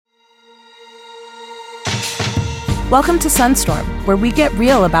Welcome to Sunstorm, where we get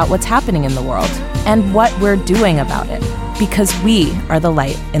real about what's happening in the world and what we're doing about it, because we are the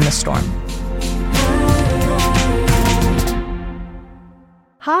light in the storm.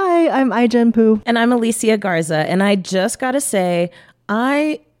 Hi, I'm Ai-jen Poo. And I'm Alicia Garza, and I just gotta say,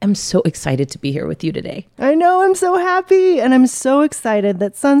 I am so excited to be here with you today. I know, I'm so happy, and I'm so excited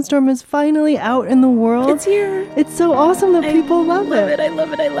that Sunstorm is finally out in the world. It's here. It's so awesome that people love it. I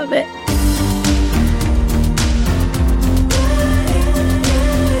love it.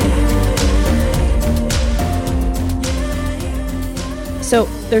 So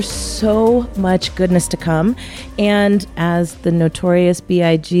there's so much goodness to come. And as the notorious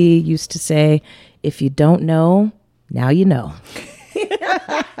B.I.G. used to say, if you don't know, now you know.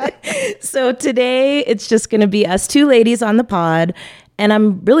 So today it's just going to be us two ladies on the pod. And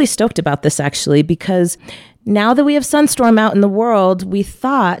I'm really stoked about this, actually, because now that we have Sunstorm out in the world, we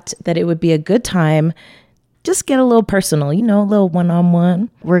thought that it would be a good time just get a little personal, you know, a little one-on-one.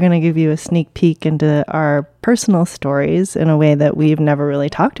 We're going to give you a sneak peek into our personal stories in a way that we've never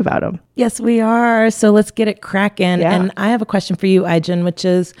really talked about them. Yes, we are. So let's get it cracking. Yeah. And I have a question for you, Ai-jen, which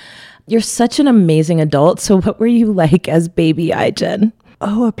is, you're such an amazing adult. So what were you like as baby Ai-jen?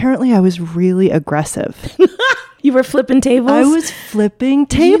 Oh, apparently I was really aggressive. You were flipping tables? I was flipping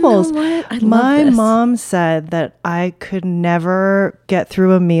tables. You know what? I love My this. mom said that I could never get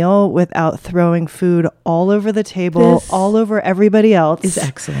through a meal without throwing food all over the table, This all over everybody else. Is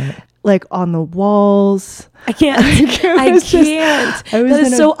excellent. Like on the walls. I can't. I can't. That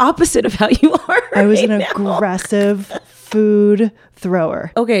is so opposite of how you are. I was right an now. aggressive food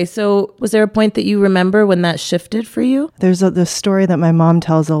thrower. Okay, so was there a point that you remember when that shifted for you? There's the story that my mom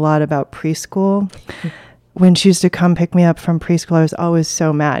tells a lot about preschool. When she used to come pick me up from preschool, I was always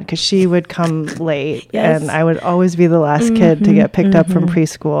so mad because she would come late Yes. and I would always be the last kid to get picked up from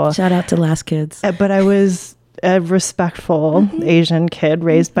preschool. Shout out to Last Kids. But I was a respectful Asian kid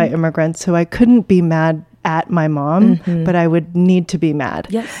raised by immigrants, so I couldn't be mad at my mom, but I would need to be mad.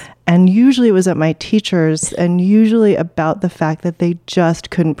 Yes. And usually it was at my teachers and usually about the fact that they just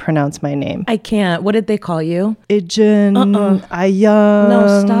couldn't pronounce my name. I can't. What did they call you? Ijin, Ayang.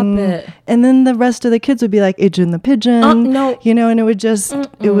 No, stop it. And then the rest of the kids would be like, Ijin the pigeon. No. You know, and it would just,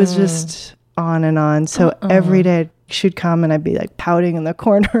 it was just on and on. So every day she'd come and I'd be like pouting in the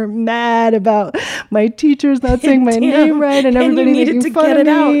corner, mad about my teachers not saying my name right and everybody you needed making to fun get of it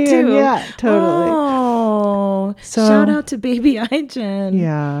out me. too. And yeah, totally. Oh, So- shout out to baby Ai-jen.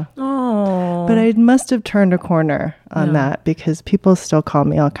 Yeah. Oh, But I must have turned a corner on that because people still call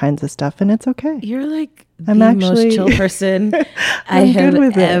me all kinds of stuff and it's okay. you're like the I'm actually- most chill person I I'm have good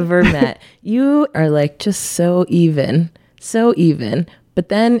with it. ever met. You are like just so even. But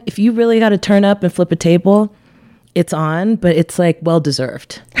then if you really got to turn up and flip a table, it's on, but it's like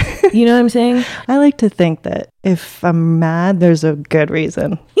well-deserved. You know what I'm saying? I like to think that if I'm mad, there's a good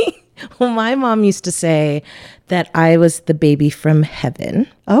reason. Well, my mom used to say that I was the baby from heaven.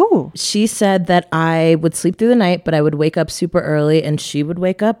 Oh, She said that I would sleep through the night, but I would wake up super early and she would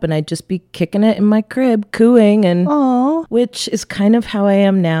wake up and I'd just be kicking it in my crib, cooing, and aw. which is kind of how I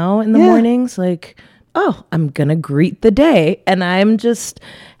am now in the Yeah. mornings. Like, oh, I'm going to greet the day. And I'm just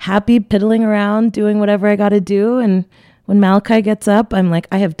happy piddling around, doing whatever I got to do. And when Malachi gets up, I'm like,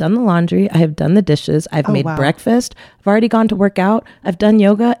 I have done the laundry. I have done the dishes. I've made wow. breakfast. I've already gone to work out. I've done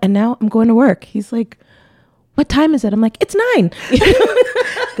yoga. And now I'm going to work. He's like, what time is it? I'm like, it's 9.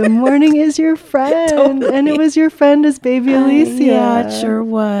 The morning is your friend. And it was your friend as baby Alicia. Yeah, it sure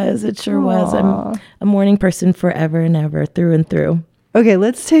was. It sure was. I'm a morning person forever and ever, through and through. Okay,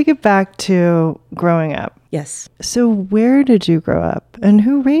 let's take it back to growing up. Yes. So where did you grow up and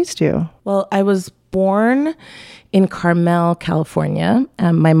who raised you? Well, I was born in Carmel, California.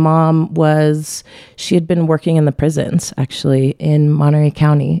 My mom she had been working in the prisons, actually, in Monterey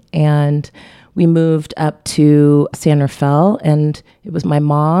County. And we moved up to San Rafael, and it was my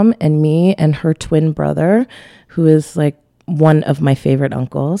mom and me and her twin brother, who is like one of my favorite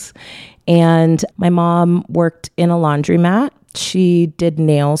uncles. And my mom worked in a laundromat. She did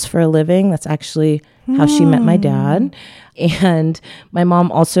nails for a living. That's actually how she met my dad. And my mom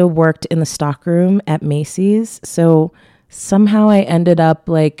also worked in the stockroom at Macy's. So somehow I ended up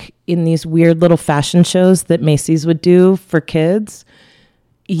like in these weird little fashion shows that Macy's would do for kids.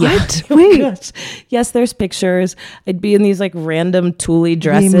 Yeah. What? Oh Wait. gosh. Yes, there's pictures. I'd be in these like random Thule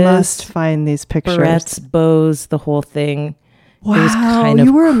dresses. We must find these pictures. Barrettes, bows, the whole thing. Wow, It was kind of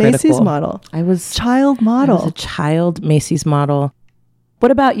you were a critical. Macy's model. I was Child I model. was a child Macy's model.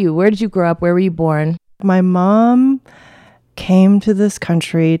 What about you? Where did you grow up? Where were you born? My mom came to this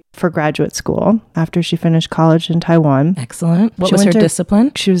country for graduate school after she finished college in Taiwan. Excellent. What She was her went to-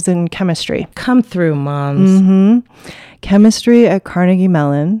 discipline? She was in chemistry. Come through, moms. Chemistry at Carnegie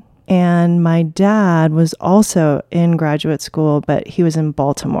Mellon. And my dad was also in graduate school, but he was in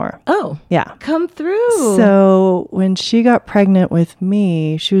Baltimore. Oh, Yeah. come through. So when she got pregnant with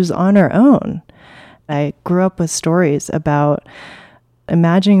me, she was on her own. I grew up with stories about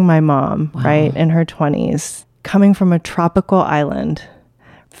imagining my mom, right, in her 20s, coming from a tropical island,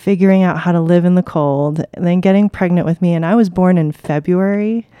 figuring out how to live in the cold, and then getting pregnant with me. And I was born in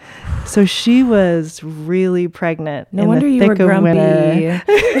February. So she was really pregnant. No in wonder the you thick were of winter.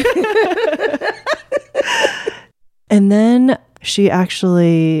 grumpy. And then she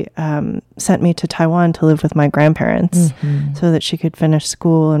actually sent me to Taiwan to live with my grandparents so that she could finish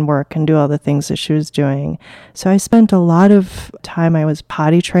school and work and do all the things that she was doing. So I spent a lot of time. I was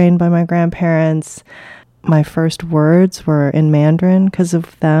potty trained by my grandparents. My first words were in Mandarin because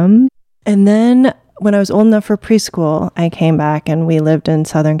of them. And then when I was old enough for preschool, I came back and we lived in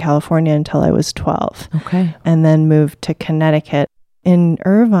Southern California until I was 12. Okay. And then moved to Connecticut. In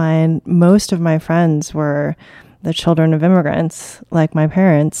Irvine, most of my friends were the children of immigrants, like my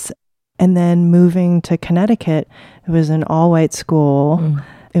parents. And then moving to Connecticut, it was an all-white school.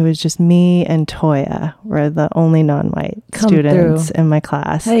 It was just me and Toya were the only non-white Come students through. in my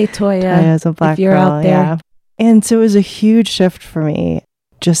class. Hey, Toya. Toya's a black if you're girl, out there. yeah. And so it was a huge shift for me,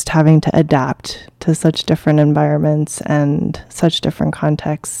 just having to adapt to such different environments and such different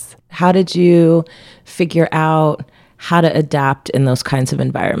contexts. How did you figure out how to adapt in those kinds of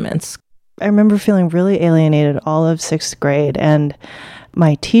environments? I remember feeling really alienated all of 6th grade, and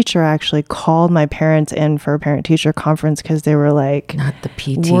my teacher actually called my parents in for a parent-teacher conference because they were like Not the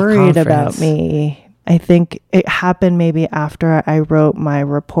PT worried conference. about me. I think it happened maybe after I wrote my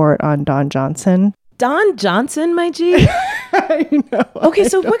report on Don Johnson. Don Johnson, my G? I know. Okay,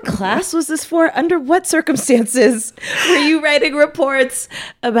 so what class was this for? Under what circumstances were you writing reports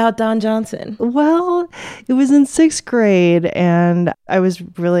about Don Johnson? Well, it was in 6th grade, and I was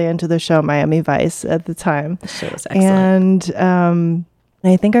really into the show Miami Vice at the time. The show was excellent. And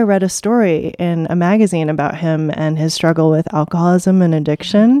I think I read a story in a magazine about him and his struggle with alcoholism and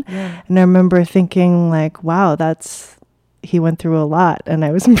addiction. Yeah. And I remember thinking like, wow, he went through a lot, and I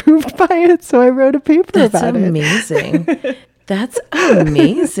was moved by it. So I wrote a paper That's about it. amazing. That's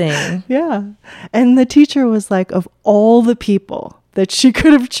amazing. Yeah. And the teacher was like, of all the people that she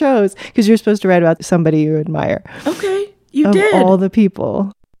could have chose, because you're supposed to write about somebody you admire. Okay, you Of did. all the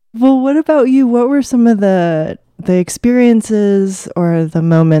people. Well, what about you? What were some of the experiences or the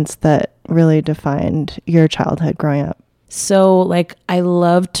moments that really defined your childhood growing up? So, like, I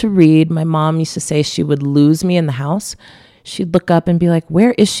love to read. My mom used to say she would lose me in the house. She'd look up and be like,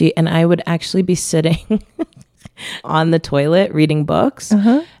 where is she? And I would actually be sitting on the toilet reading books.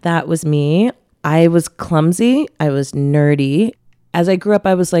 That was me. I was clumsy. I was nerdy. As I grew up,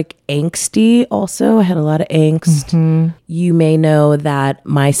 I was like angsty also. I had a lot of angst. You may know that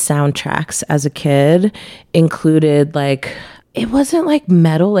my soundtracks as a kid included like, it wasn't like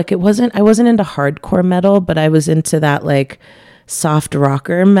metal. Like I wasn't into hardcore metal, but I was into that like soft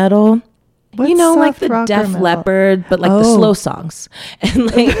rocker metal. What's you know, like soft the rocker Def metal? Leppard, but like the slow songs. And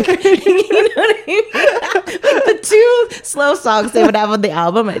like, you know what I mean? Like the 2 slow songs they would have on the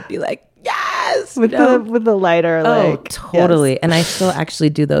album, I'd be like, yes! With the lighter, like totally. yes. And I still actually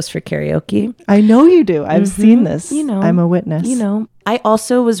do those for karaoke. I know you do. I've seen this. You know, I'm a witness. You know, I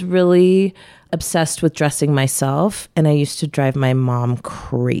also was really obsessed with dressing myself, and I used to drive my mom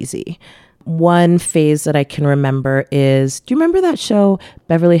crazy. One phase that I can remember is, do you remember that show,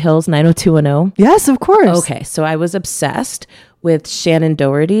 Beverly Hills 90210? Yes, of course. Okay, so I was obsessed with Shannon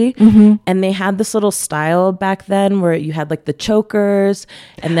Doherty, and they had this little style back then where you had like the chokers,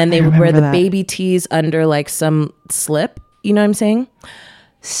 and then they would wear the baby tees under like some slip. You know what I'm saying?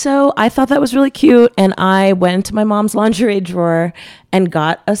 So I thought that was really cute, and I went to my mom's lingerie drawer and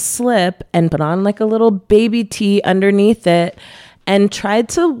got a slip and put on like a little baby tee underneath it and tried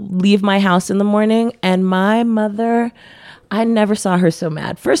to leave my house in the morning. And my mother, I never saw her so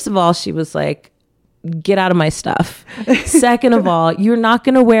mad. First of all, she was like, get out of my stuff. Second of all, you're not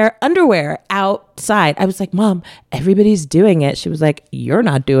going to wear underwear outside. I was like, Mom, everybody's doing it. She was like, you're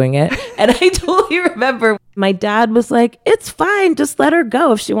not doing it. And I totally remember my dad was like, it's fine. Just let her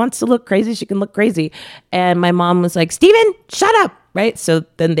go. If she wants to look crazy, she can look crazy. And my mom was like, Steven, shut up. Right. So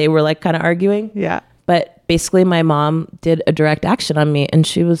then they were like kind of arguing. Yeah. But basically my mom did a direct action on me, and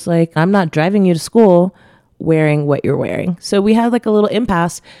she was like, I'm not driving you to school wearing what you're wearing. So we had like a little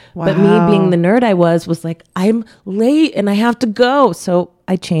impasse. Wow. But me being the nerd I was like, I'm late and I have to go. So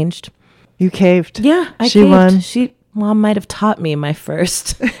I changed. You caved. Yeah, I She caved. won. She Mom might have taught me my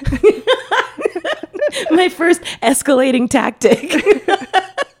first my first escalating tactic.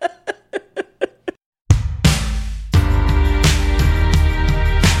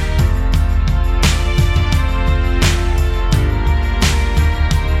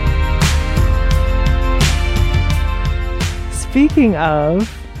 Speaking of,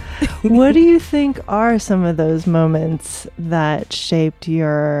 what do you think are some of those moments that shaped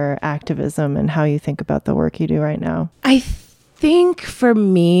your activism and how you think about the work you do right now? I think for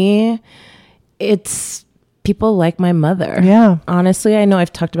me, it's people like my mother. Yeah. Honestly, I know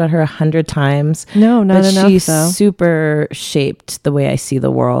I've talked about her 100 times. No, not enough, she though. super shaped the way I see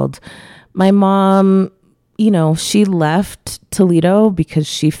the world. My mom, she left Toledo because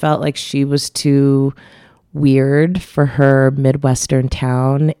she felt like she was too weird for her Midwestern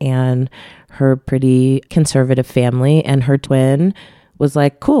town and her pretty conservative family. And her twin was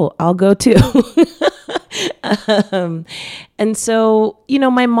like, cool, I'll go too. And so,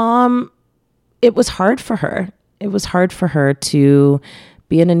 my mom, it was hard for her. It was hard for her to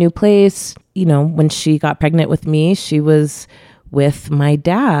be in a new place. When she got pregnant with me, she was with my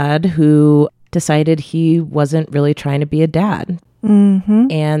dad, who decided he wasn't really trying to be a dad. Mm-hmm.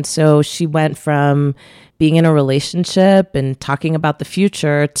 And so she went from being in a relationship and talking about the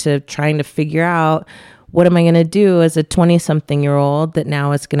future to trying to figure out, what am I going to do as a 20-something-year-old that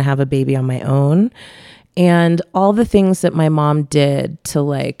now is going to have a baby on my own? And all the things that my mom did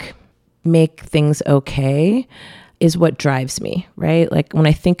to make things okay is what drives me, right? Like when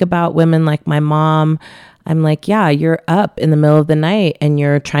I think about women like my mom, I'm like, yeah, you're up in the middle of the night and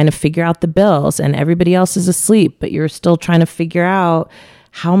you're trying to figure out the bills and everybody else is asleep, but you're still trying to figure out,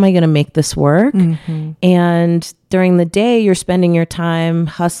 how am I going to make this work? Mm-hmm. And during the day, you're spending your time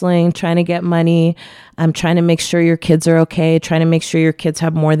hustling, trying to get money. Trying to make sure your kids are okay, trying to make sure your kids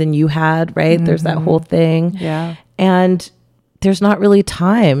have more than you had, right? Mm-hmm. There's that whole thing. Yeah. And there's not really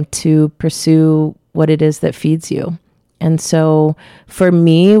time to pursue what it is that feeds you. And so for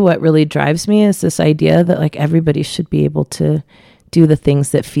me, what really drives me is this idea that everybody should be able to do the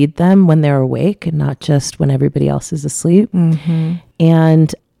things that feed them when they're awake and not just when everybody else is asleep. Mm-hmm.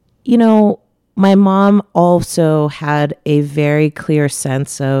 And, my mom also had a very clear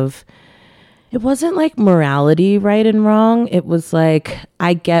sense of, it wasn't like morality, right and wrong. It was like,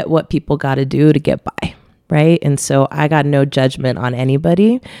 I get what people got to do to get by, right? And so I got no judgment on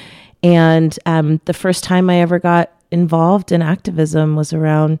anybody. And the first time I ever got involved in activism was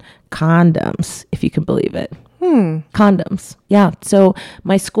around condoms, if you can believe it. Condoms. Yeah. So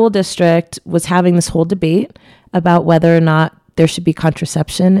my school district was having this whole debate about whether or not there should be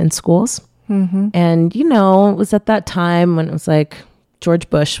contraception in schools. Mm-hmm. And, it was at that time when it was like George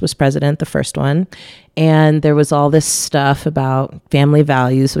Bush was president, the first one. And there was all this stuff about family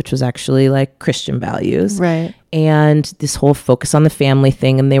values, which was actually like Christian values. Right. And this whole focus on the family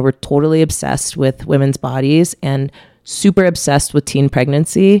thing. And they were totally obsessed with women's bodies and super obsessed with teen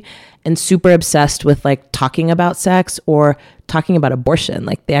pregnancy and super obsessed with talking about sex or talking about abortion.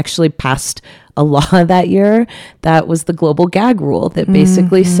 They actually passed a law that year that was the global gag rule that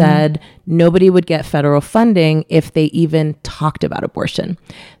basically said nobody would get federal funding if they even talked about abortion.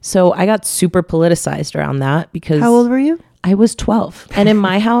 So I got super politicized around that because... How old were you? I was 12. And in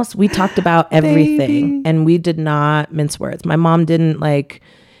my house, we talked about everything. Baby. And we did not mince words. My mom didn't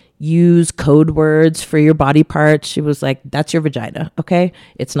use code words for your body parts. She was like, that's your vagina. Okay.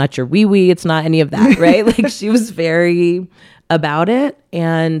 It's not your wee-wee. It's not any of that. Right. She was very about it.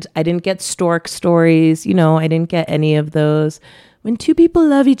 And I didn't get stork stories. I didn't get any of those. When two people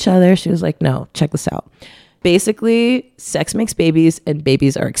love each other, she was like, no, check this out. Basically, sex makes babies and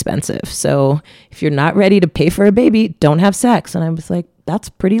babies are expensive. So if you're not ready to pay for a baby, don't have sex. And I was like, that's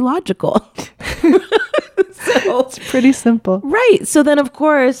pretty logical. So it's pretty simple. Right. So then, of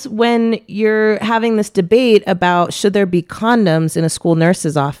course, when you're having this debate about should there be condoms in a school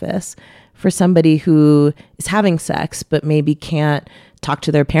nurse's office for somebody who is having sex but maybe can't talk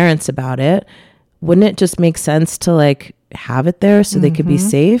to their parents about it, wouldn't it just make sense to have it there so they could be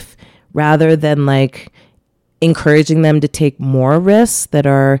safe rather than encouraging them to take more risks that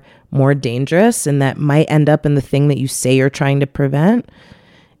are more dangerous and that might end up in the thing that you say you're trying to prevent?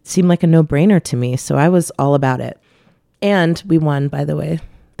 It seemed like a no-brainer to me. So I was all about it. And we won, by the way.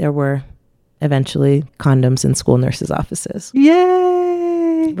 There were eventually condoms in school nurses' offices.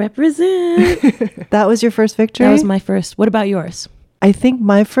 Yay! Represent! That was your first victory? That was my first. What about yours? I think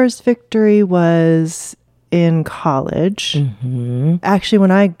my first victory was in college. Mm-hmm. Actually, when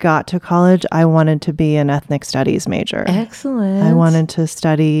I got to college, I wanted to be an ethnic studies major. Excellent. I wanted to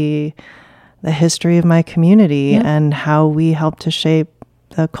study the history of my community and how we help to shape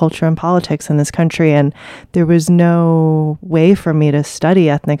the culture and politics in this country. And there was no way for me to study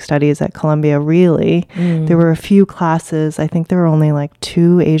ethnic studies at Columbia, really. There were a few classes. I think there were only like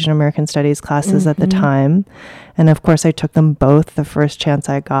 2 Asian American studies classes at the time. And of course, I took them both the first chance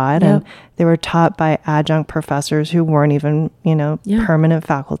I got. And they were taught by adjunct professors who weren't even, permanent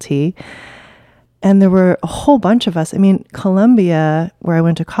faculty. And there were a whole bunch of us. I mean, Columbia, where I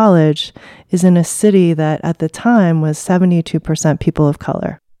went to college, is in a city that at the time was 72% people of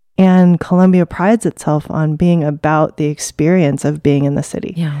color. And Columbia prides itself on being about the experience of being in the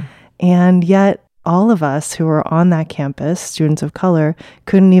city. Yeah. And yet, all of us who were on that campus, students of color,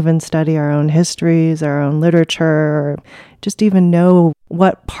 couldn't even study our own histories, our own literature, or just even know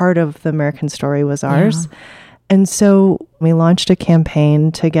what part of the American story was ours. Yeah. And so we launched a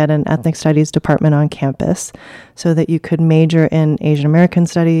campaign to get an ethnic studies department on campus so that you could major in Asian American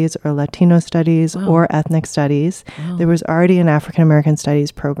studies or Latino studies or ethnic studies. There was already an African American studies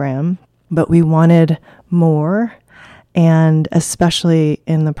program, but we wanted more, and especially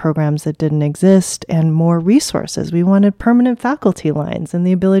in the programs that didn't exist, and more resources. We wanted permanent faculty lines and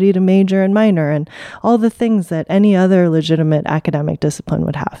the ability to major and minor and all the things that any other legitimate academic discipline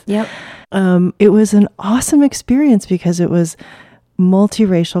would have. Yep. It was an awesome experience because it was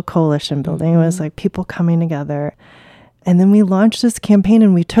multiracial coalition building. It was like people coming together. And then we launched this campaign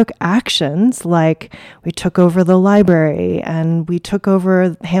and we took actions like we took over the library and we took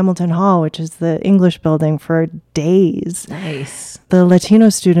over Hamilton Hall, which is the English building, for days. Nice. The Latino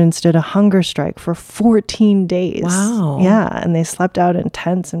students did a hunger strike for 14 days. Wow. Yeah. And they slept out in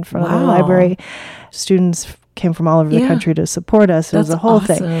tents in front of the library. Students came from all over the country to support us. It was a whole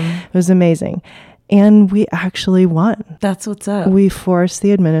thing. It was amazing. And we actually won. That's what's up. We forced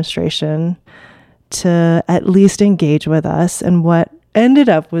the administration to at least engage with us. And what ended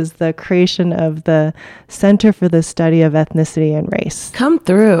up was the creation of the Center for the Study of Ethnicity and Race. Come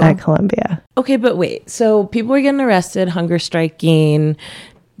through. At Columbia. Okay, but wait. So people were getting arrested, hunger striking.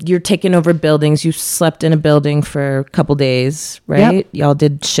 You're taking over buildings. You slept in a building for a couple days, right? Yep. Y'all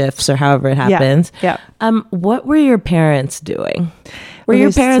did shifts or however it happens. Yeah. What were your parents doing? Were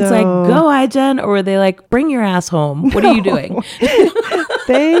your parents like, go iGen, or were they like, bring your ass home? What are you doing?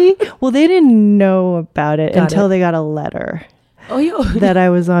 They didn't know about it until they got a letter. That I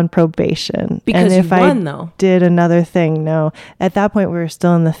was on probation. Because and if you won, I though. Did another thing, no. At that point, we were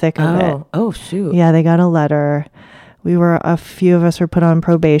still in the thick of it. Oh, shoot. Yeah, they got a letter. A few of us were put on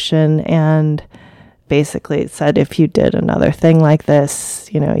probation, and basically it said if you did another thing like this,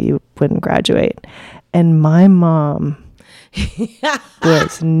 you wouldn't graduate. And my mom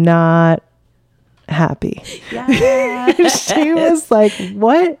was not happy. Yeah. She was like,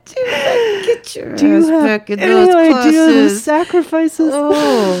 what? Get your ass back in those classes. Idea of the sacrifices?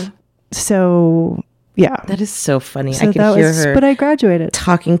 Oh. So, yeah. That is so funny. So I can hear her. But I graduated.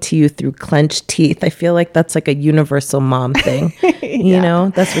 Talking to you through clenched teeth. I feel like that's like a universal mom thing. You know,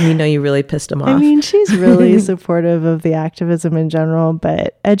 that's when you know you really pissed them off. I mean, she's really supportive of the activism in general,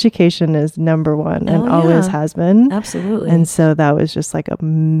 but education is number one and always has been. Absolutely. And so that was just like a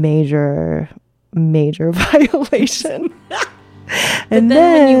major violation. And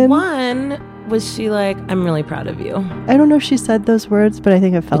then when you won, was she like, I'm really proud of you? I don't know if she said those words, but I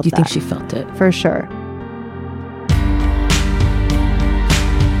think I felt that. You think she felt it? For sure.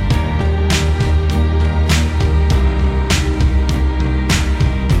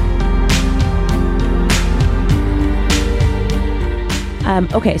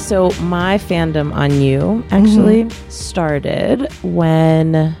 Okay, so my fandom on you actually started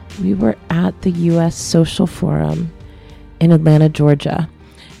when we were at the U.S. Social Forum in Atlanta, Georgia.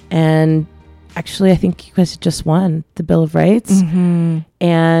 And actually, I think you guys just won the Bill of Rights. Mm-hmm.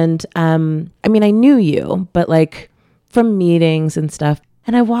 And I mean, I knew you, but like from meetings and stuff.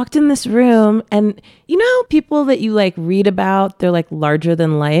 And I walked in this room, and you know, people that you like read about, they're like larger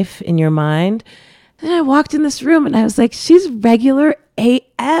than life in your mind. And I walked in this room and I was like, she's regular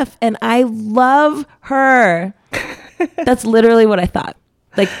AF and I love her. That's literally what I thought.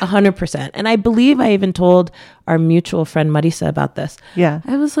 Like 100%. And I believe I even told our mutual friend Marisa about this. Yeah.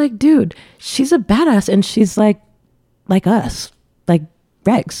 I was like, dude, she's a badass and she's like us, like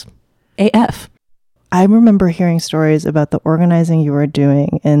regs, AF. I remember hearing stories about the organizing you were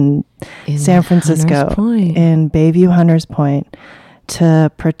doing in San Francisco, in Bayview Hunters Point,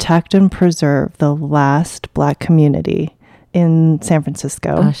 to protect and preserve the last Black community in San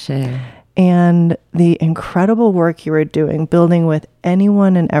Francisco. Ashe. And the incredible work you were doing, building with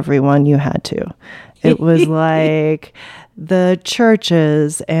anyone and everyone you had to. It was like the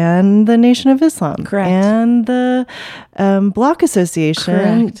churches and the Nation of Islam. Correct. And the Block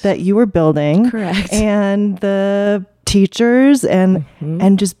Association. Correct. That you were building. Correct. And the teachers and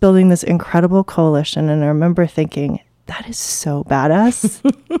just building this incredible coalition. And I remember thinking, that is so badass.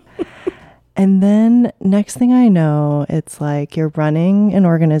 And then next thing I know, it's like you're running an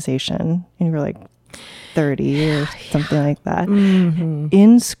organization and you're like 30 or something like that.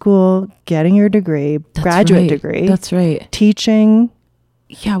 In school, getting your degree, graduate degree. That's right. Teaching.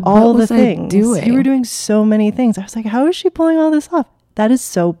 Yeah, all the things. You were doing so many things. I was like, how is she pulling all this off? That is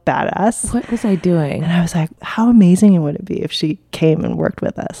so badass. What was I doing? And I was like, how amazing would it be if she came and worked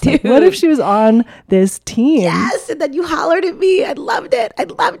with us? Like, what if she was on this team? Yes, and then you hollered at me. I loved it. I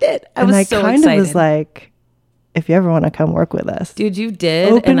was so kind excited. Of was like, if you ever want to come work with us. Dude, you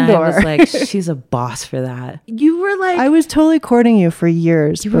did. Open and door. I was like, she's a boss for that. You were like... I was totally courting you for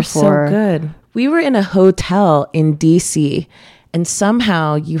years you before. You were so good. We were in a hotel in DC, and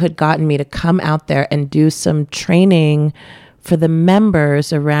somehow you had gotten me to come out there and do some training for the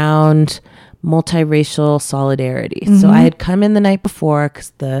members around multiracial solidarity. So I had come in the night before because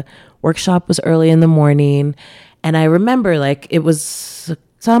the workshop was early in the morning. And I remember like it was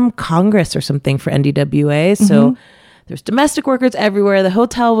some congress or something for NDWA. So there's domestic workers everywhere. The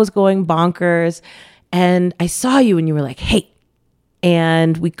hotel was going bonkers. And I saw you and you were like, hey.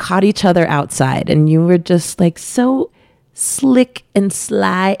 And we caught each other outside and you were just like so slick and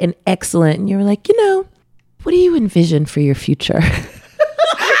sly and excellent. And you were like, what do you envision for your future? Did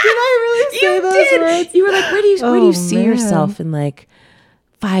I really say those words? You were like, where do you see yourself in like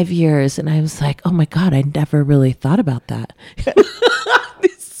 5 years? And I was like, oh my God, I never really thought about that.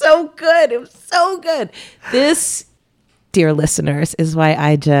 It's so good. It was so good. This, dear listeners, is why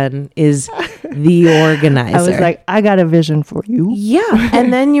iGen is the organizer. I was like, I got a vision for you. Yeah.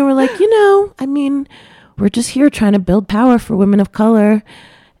 And then you were like, we're just here trying to build power for women of color.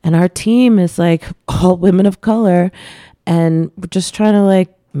 And our team is like all women of color. And we're just trying to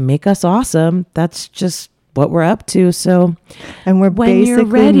like make us awesome. That's just what we're up to. So, and we're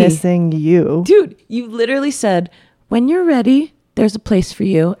basically missing you. Dude, you literally said, when you're ready, there's a place for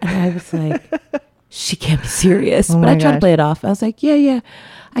you. And I was like, she can't be serious. But I tried to play it off. I was like, yeah,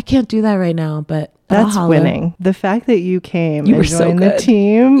 I can't do that right now. But that's winning. The fact that you came and joined the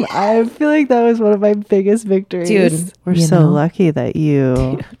team, yes. I feel like that was one of my biggest victories. Dude, we're so lucky that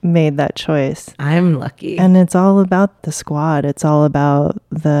you made that choice. I'm lucky. And it's all about the squad. It's all about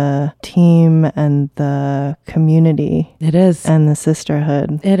the team and the community. It is. And the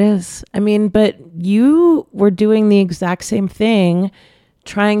sisterhood. It is. I mean, but you were doing the exact same thing,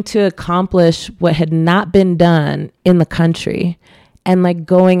 trying to accomplish what had not been done in the country. And like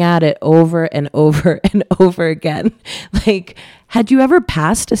going at it over and over and over again. Like, had you ever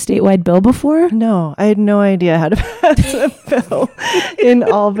passed a statewide bill before? No, I had no idea how to pass a bill in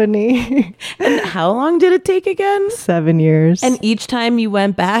Albany. And how long did it take again? 7 years. And each time you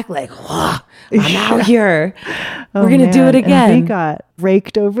went back, like, whoa, I'm out here. We're going to do it again. And we got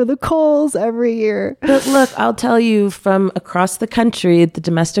raked over the coals every year. But look, I'll tell you, from across the country, the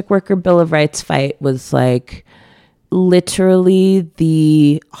Domestic Worker Bill of Rights fight was like literally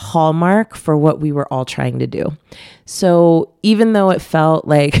the hallmark for what we were all trying to do. So even though it felt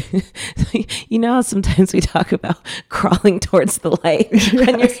like, how sometimes we talk about crawling towards the light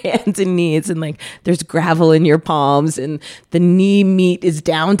on your hands and knees, and like there's gravel in your palms and the knee meat is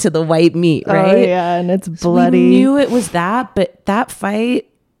down to the white meat, right? Oh yeah, and it's bloody. So we knew it was that, but that fight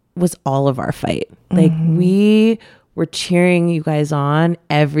was all of our fight. Like we were cheering you guys on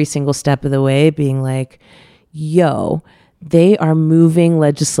every single step of the way, being like, yo, they are moving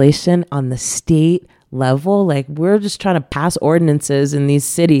legislation on the state level. Like, we're just trying to pass ordinances in these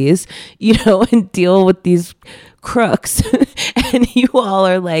cities, and deal with these crooks. And you all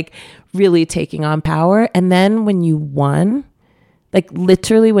are like really taking on power. And then when you won, like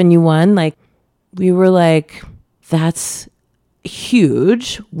literally when you won, like we were like, that's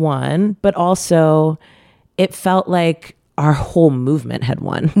huge, one, but also it felt like our whole movement had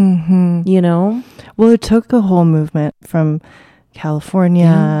won, Well, it took a whole movement from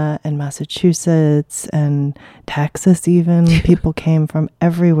California and Massachusetts and Texas even. People came from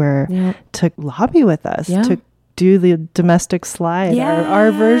everywhere to lobby with us, to do the domestic slide,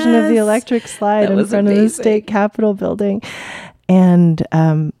 our version of the electric slide in front of the state capitol building. And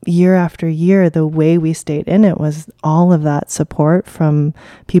year after year, the way we stayed in it was all of that support from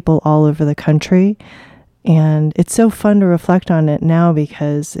people all over the country. And it's so fun to reflect on it now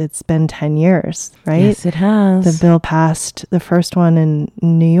because it's been 10 years, right? Yes, it has. The bill passed, the first one in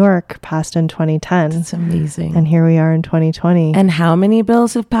New York passed in 2010. That's amazing. And here we are in 2020. And how many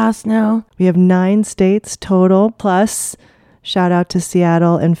bills have passed now? We have 9 states total, plus shout out to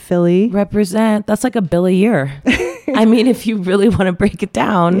Seattle and Philly. Represent. That's like a bill a year. I mean, if you really want to break it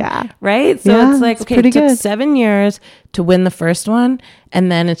down, Yeah. right? So Yeah, it's like, it's okay, pretty it took good. 7 years to win the first one,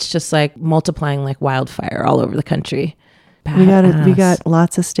 and then it's just like multiplying like wildfire all over the country. We Badass. got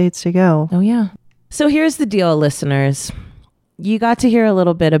lots of states to go. Oh, yeah. So here's the deal, listeners. You got to hear a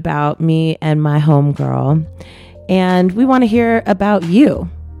little bit about me and my homegirl, and we want to hear about you.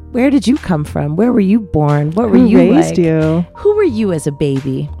 Where did you come from? Where were you born? What were Who you raised like? you? Who were you as a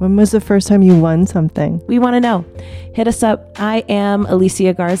baby? When was the first time you won something? We want to know. Hit us up. I am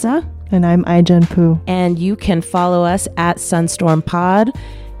Alicia Garza, And I'm Ai-jen Poo. and you can follow us at Sunstorm Pod.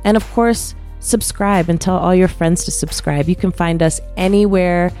 And of course, subscribe and tell all your friends to subscribe. You can find us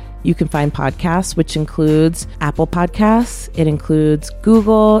anywhere you can find podcasts, which includes Apple Podcasts, it includes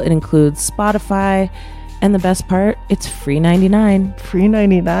Google, it includes Spotify, and the best part, it's free 99. Free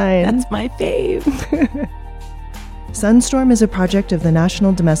 99. That's my fave. Sunstorm is a project of the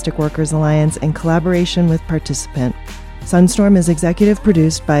National Domestic Workers Alliance in collaboration with Participant. Sunstorm is executive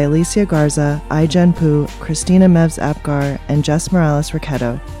produced by Alicia Garza, Ai-jen Poo, Christina Mevs Apgar, and Jess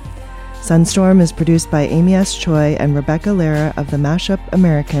Morales-Riquetto. Sunstorm is produced by Amy S. Choi and Rebecca Lara of the Mashup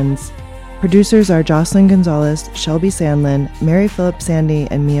Americans. Producers are Jocelyn Gonzalez, Shelby Sandlin, Mary Phillips Sandy,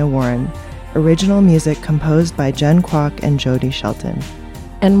 and Mia Warren. Original music composed by Jen Kwok and Jody Shelton.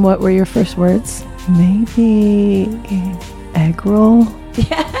 And what were your first words? Maybe egg roll?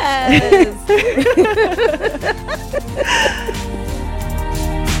 Yes.